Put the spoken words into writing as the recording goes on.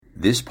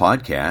This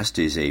podcast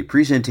is a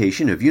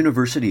presentation of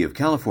University of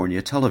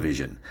California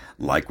Television.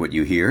 Like what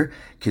you hear?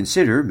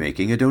 Consider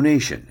making a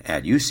donation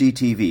at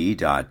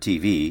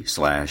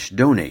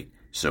uctv.tv/donate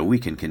so we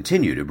can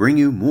continue to bring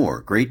you more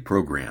great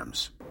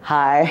programs.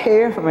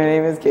 Hi, my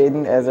name is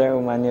Caden Ezra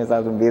Umanyos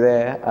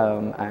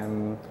Azumbile.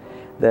 I'm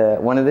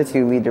one of the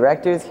two lead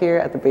directors here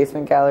at the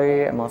Basement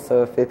Gallery. I'm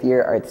also a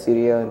fifth-year art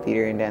studio and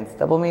theater and dance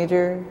double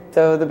major.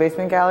 So the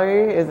Basement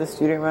Gallery is a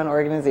student-run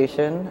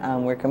organization.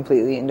 We're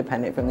completely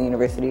independent from the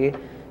university.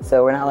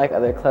 So we're not like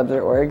other clubs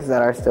or orgs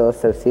that are still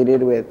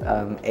associated with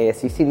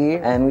ASUCD.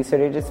 And we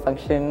sort of just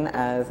function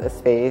as a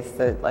space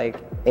that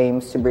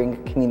aims to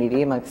bring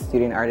community amongst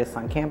student artists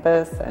on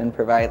campus and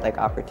provide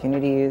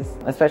opportunities.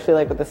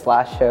 Especially with this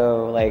last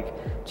show,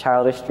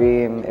 Childish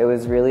Dream, it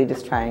was really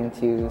just trying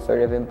to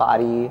sort of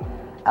embody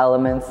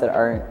elements that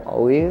aren't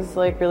always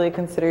really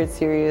considered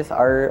serious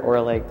art or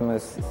the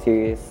most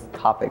serious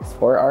topics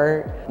for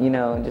art,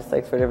 just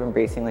sort of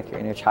embracing your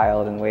inner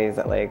child in ways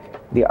that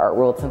the art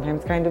world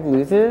sometimes kind of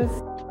loses.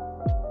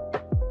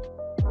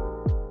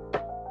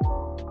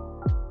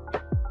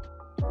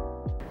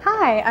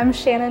 Hi, I'm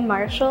Shannon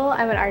Marshall.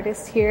 I'm an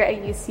artist here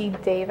at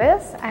UC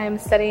Davis. I'm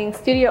studying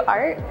studio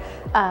art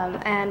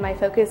and my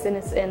focus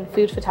is in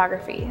food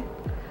photography.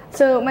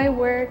 So my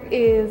work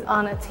is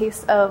on a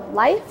taste of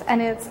life,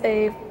 and it's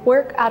a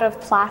work out of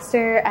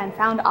plaster and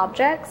found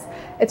objects.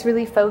 It's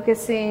really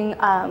focusing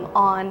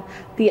on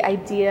the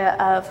idea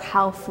of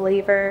how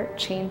flavor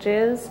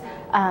changes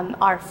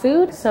our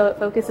food. So it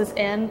focuses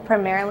in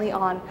primarily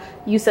on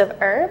use of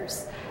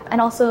herbs,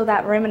 and also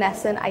that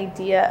reminiscent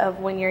idea of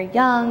when you're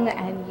young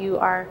and you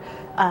are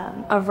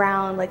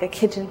around a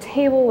kitchen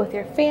table with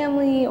your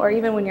family, or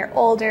even when you're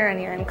older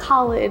and you're in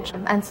college.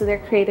 And so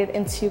they're created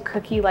into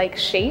cookie-like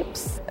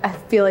shapes. I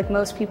feel like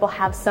most people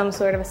have some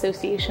sort of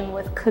association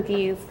with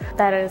cookies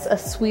that is a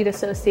sweet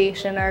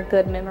association or a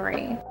good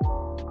memory.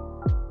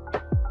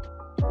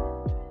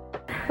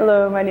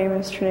 Hello, my name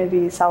is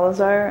Trinity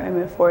Salazar.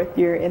 I'm a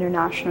fourth-year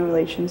international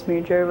relations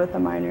major with a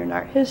minor in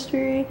art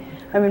history.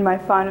 I'm in my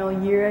final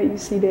year at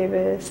UC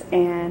Davis,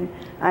 and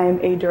I'm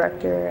a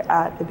director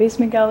at the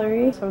Basement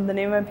Gallery. So the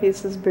name of my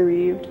piece is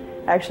Bereaved.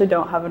 I actually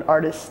don't have an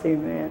artist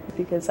statement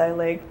because I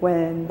like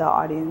when the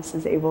audience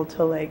is able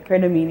to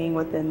create a meaning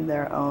within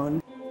their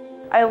own.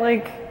 I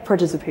like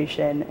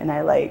participation and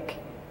I like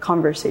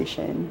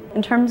conversation.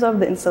 In terms of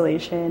the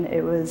installation,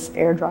 it was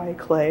air dry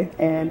clay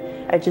and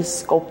I just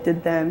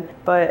sculpted them.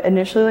 But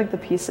initially the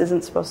piece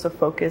isn't supposed to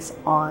focus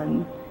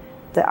on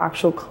the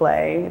actual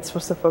clay. It's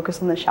supposed to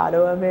focus on the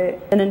shadow of it.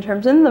 And in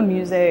terms of the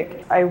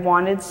music, I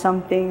wanted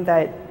something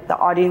that the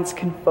audience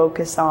can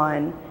focus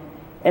on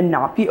and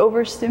not be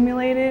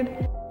overstimulated.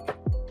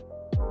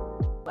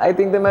 I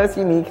think the most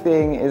unique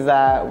thing is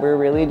that we're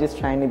really just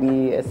trying to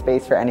be a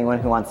space for anyone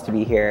who wants to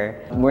be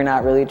here. We're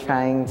not really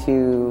trying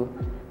to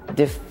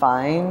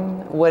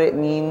define what it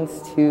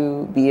means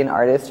to be an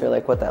artist, or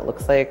what that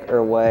looks like,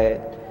 or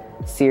what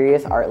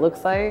serious art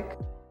looks like.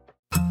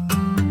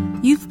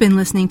 You've been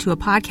listening to a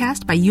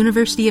podcast by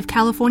University of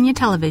California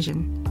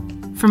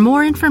Television. For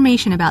more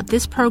information about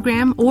this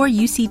program or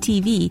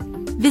UCTV,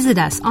 visit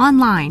us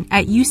online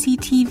at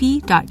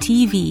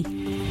uctv.tv